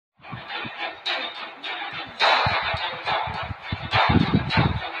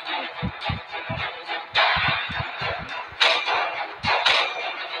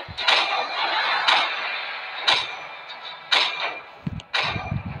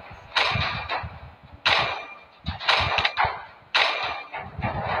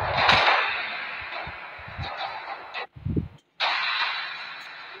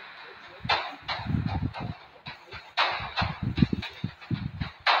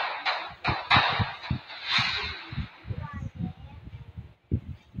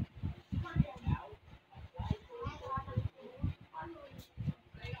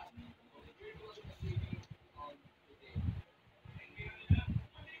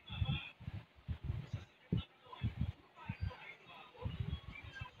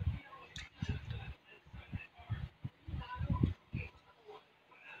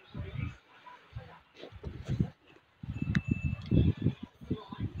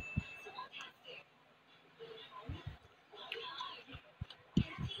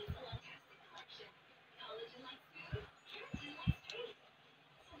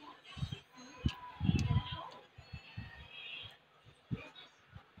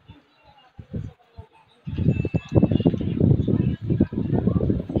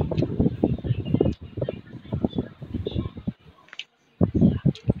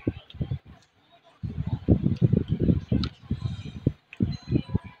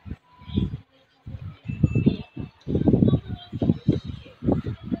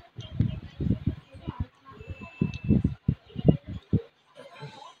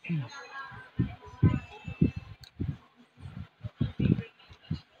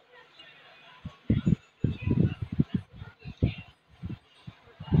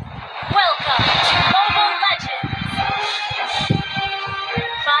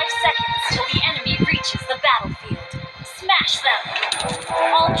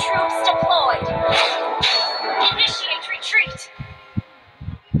All troops deployed. Initiate retreat.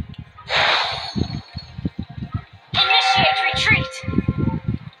 Initiate retreat.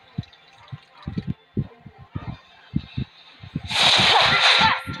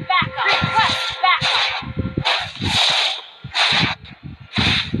 Request backup. Request backup.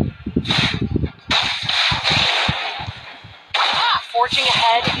 Forging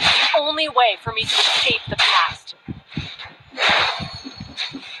ahead is the only way for me to escape the past.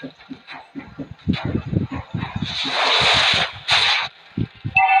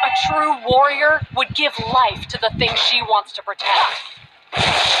 A true warrior would give life to the things she wants to protect.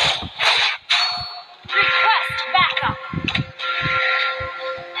 Request backup.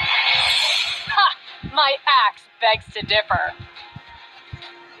 Ha! My axe begs to differ.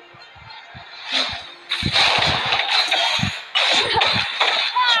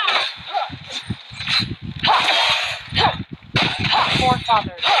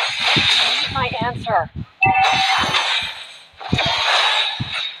 Forefathers, I need my answer.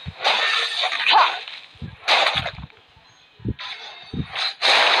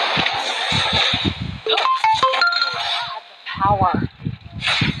 Had the power.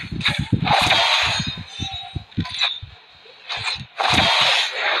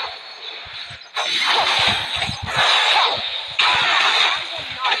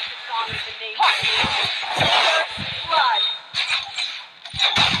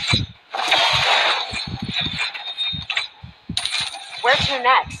 Where to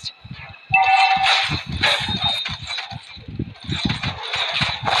next?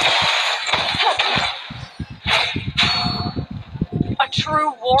 A true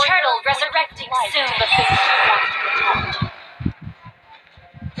warrior Turtle would give resurrecting life soon. to the things she wants to protect.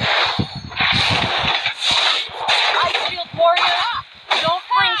 Icefield warrior, don't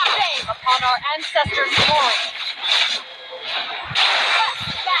bring shame upon our ancestors' glory.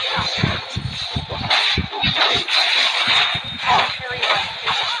 I'll carry my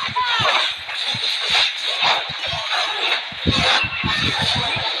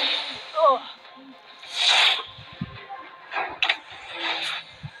Ugh.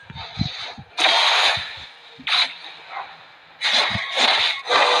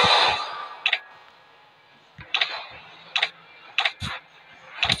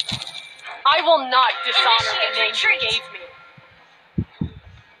 I will not dishonor the name you gave me.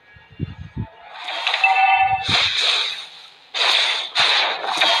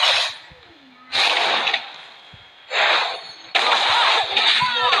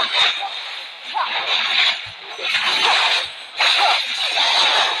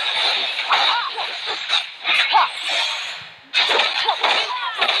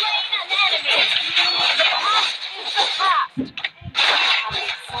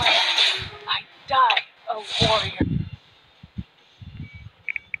 I die a warrior.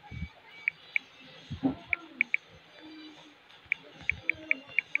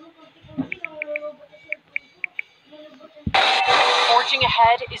 Forging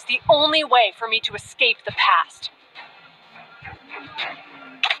ahead is the only way for me to escape the past.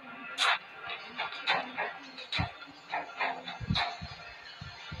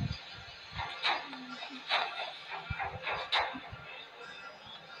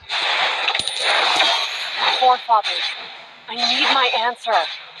 Forefathers, I need my answer.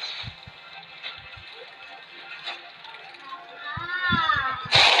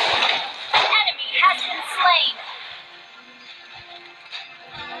 An enemy has been slain.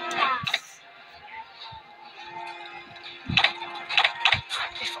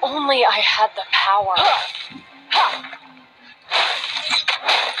 If only I had the power.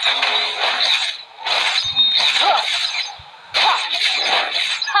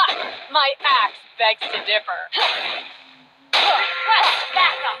 My axe begs to differ. Request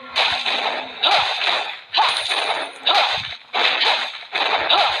backup.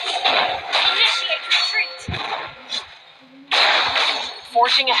 Initiate retreat.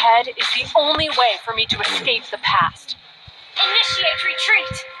 Forging ahead is the only way for me to escape the past. Initiate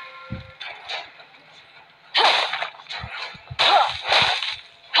retreat.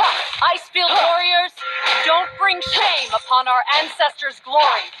 Icefield warriors, don't bring shame upon our ancestors'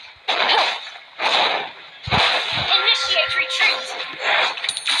 glory. Initiate retreat.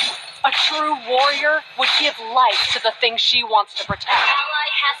 A true warrior would give life to the things she wants to protect. Ally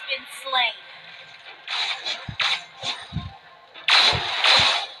has been slain.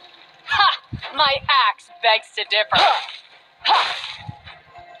 Ha! My axe begs to differ.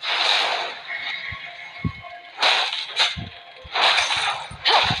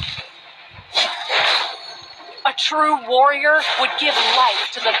 A true warrior would give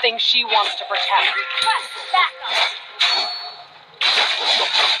life to the things she wants to protect. Request backup.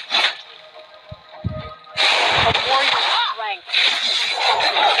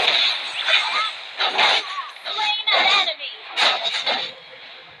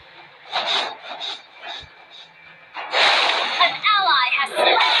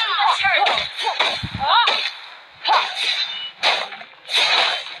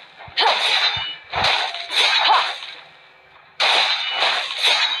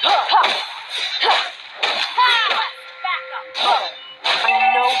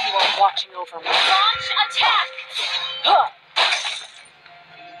 watching over me. Launch attack! Huh.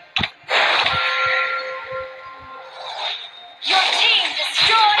 Your team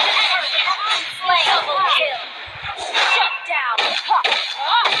destroyed an enemy. Slain. Double kill. Shut down.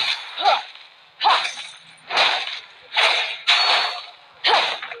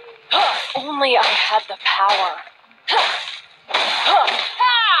 Only I had the power.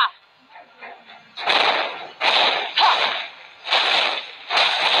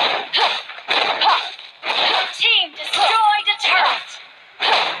 Your team destroyed a turret.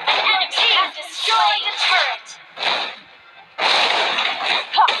 An enemy team destroyed a turret.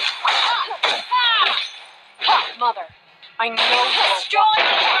 Mother, I know you are Destroyed a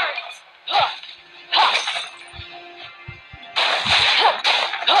turret.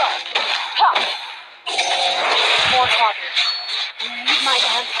 more water. I need my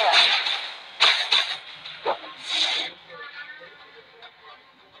answer.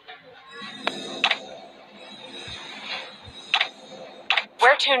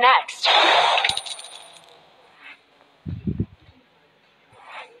 Where to next?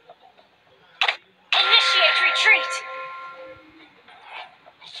 Initiate retreat.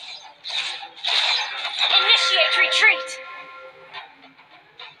 Initiate retreat.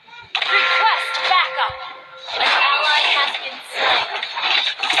 Request backup. An ally has been slain.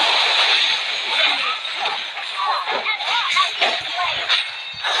 An enemy has been slain.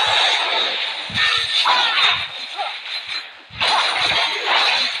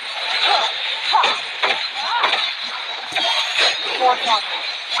 More water.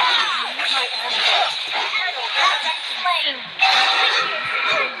 I need my answer. An enemy has been slain. Initiate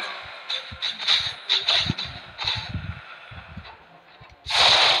retreat.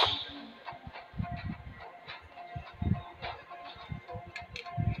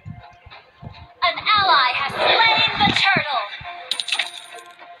 An ally has slain the turtle.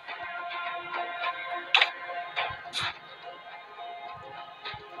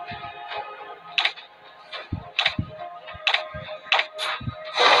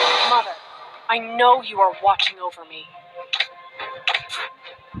 Mother, I know you are watching over me.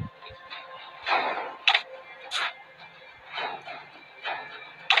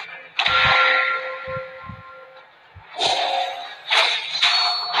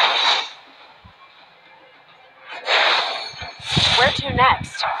 Where to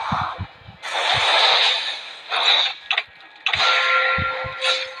next?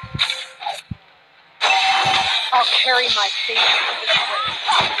 I'll carry my fate to this way.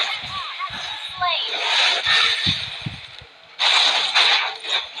 Slain.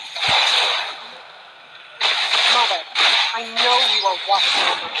 Mother, I know you are watching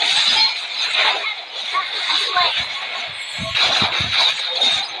over me. Slain.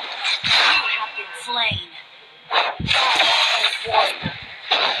 You have been slain. Warrior.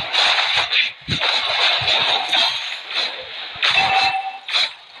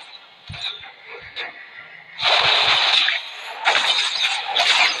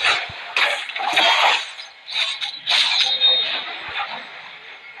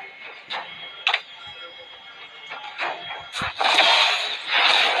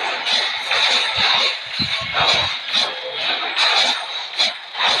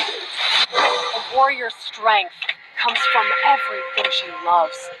 A warrior's strength comes from everything she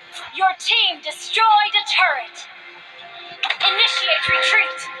loves. Your team destroyed a turret. Initiate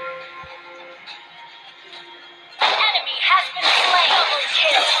retreat. An enemy has been slain. Double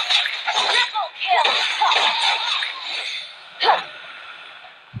kill. Triple kill.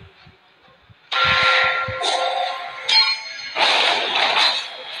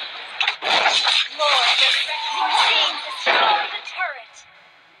 Lord, your team destroyed the turret.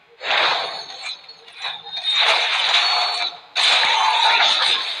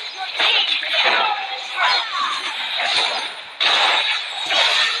 Your team destroyed the turret.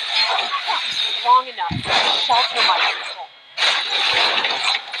 Long enough to shelter my people.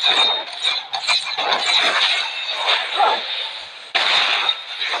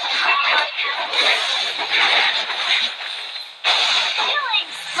 Killing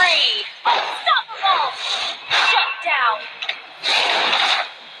spree. Unstoppable. Shut down.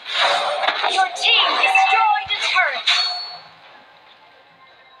 Your team destroyed a turret.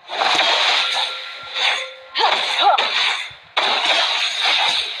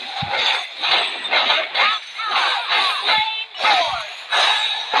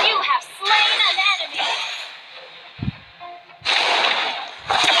 You have slain an enemy.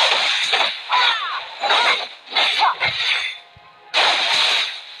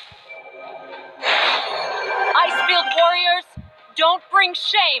 Icefield warriors, don't bring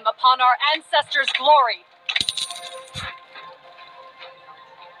shame upon our ancestors' glory.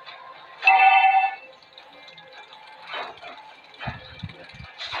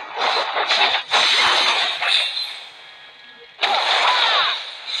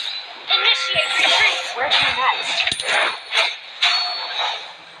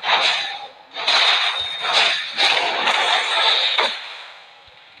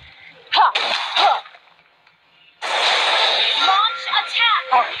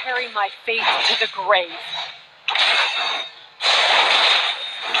 my faith to the grave.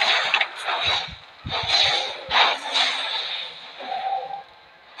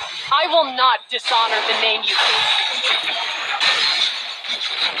 I will not dishonor the name you gave me.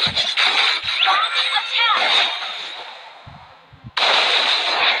 Launch attack!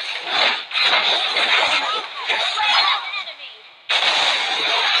 Slay an enemy!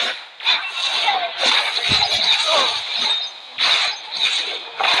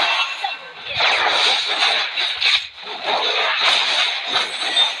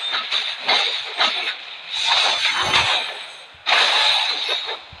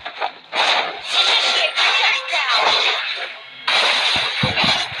 Initiate shutdown!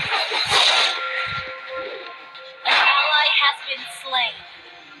 An ally has been slain.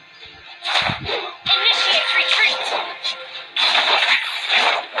 Initiate retreat!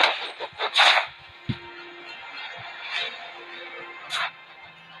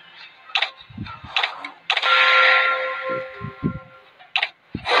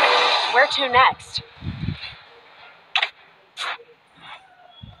 Where to next?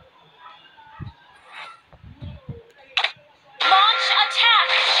 Launch attack!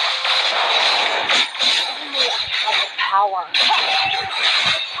 Only I have the power.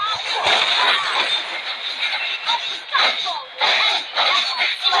 Unstoppable!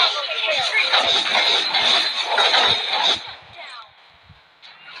 Initiate retreat! Down.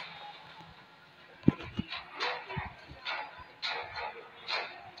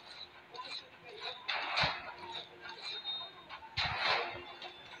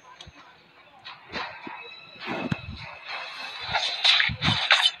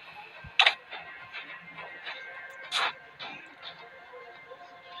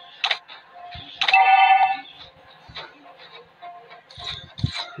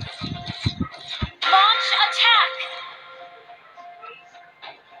 Launch attack!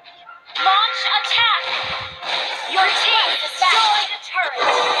 Launch attack! Your team destroyed a turret!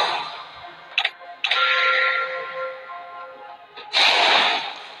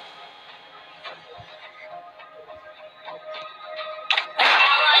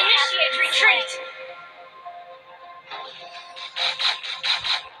 Initiate retreat!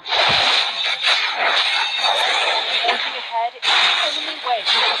 Looking ahead is the only way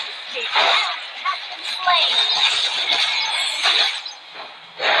to escape. Has been slain!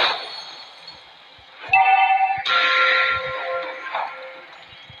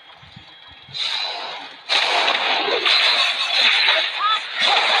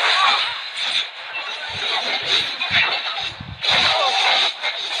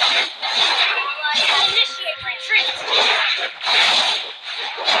 Initiate retreat!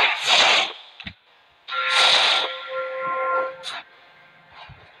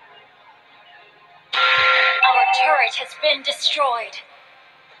 Our turret has been destroyed.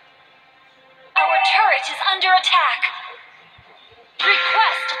 Our turret is under attack.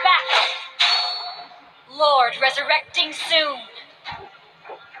 Request backup. Lord resurrecting soon.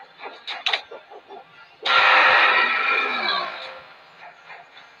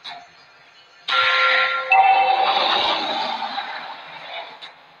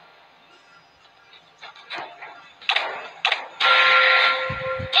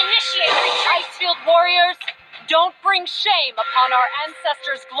 Initiate retreat. Icefield warriors, don't bring shame upon our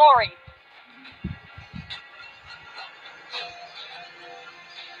ancestors' glory.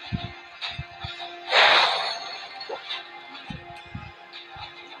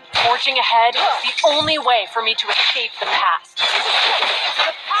 Forging ahead is the only way for me to escape the past. The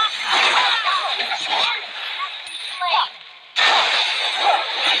past has been slain.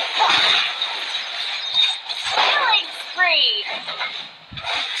 Killing spree.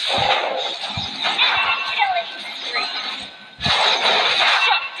 Enemy killing spree.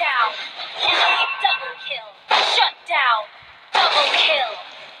 Shut down. Enemy double kill. Shut down. Double kill.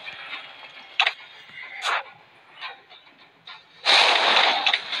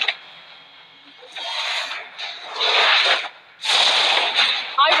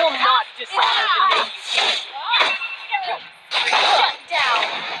 I will not dishonor the name you gave me. Killing spree. Shut down.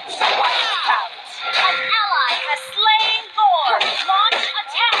 Wipe out. An ally has slain Lord. Launch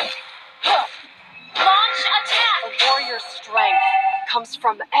attack. Launch attack. A warrior's strength comes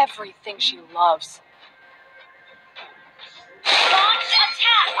from everything she loves. Launch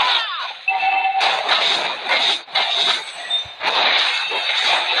attack.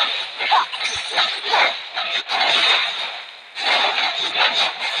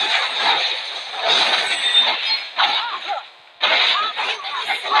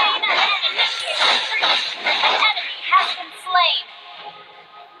 Slain an enemy. An enemy has been slain.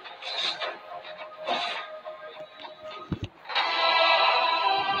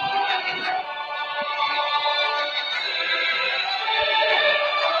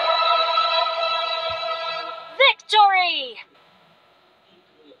 Victory!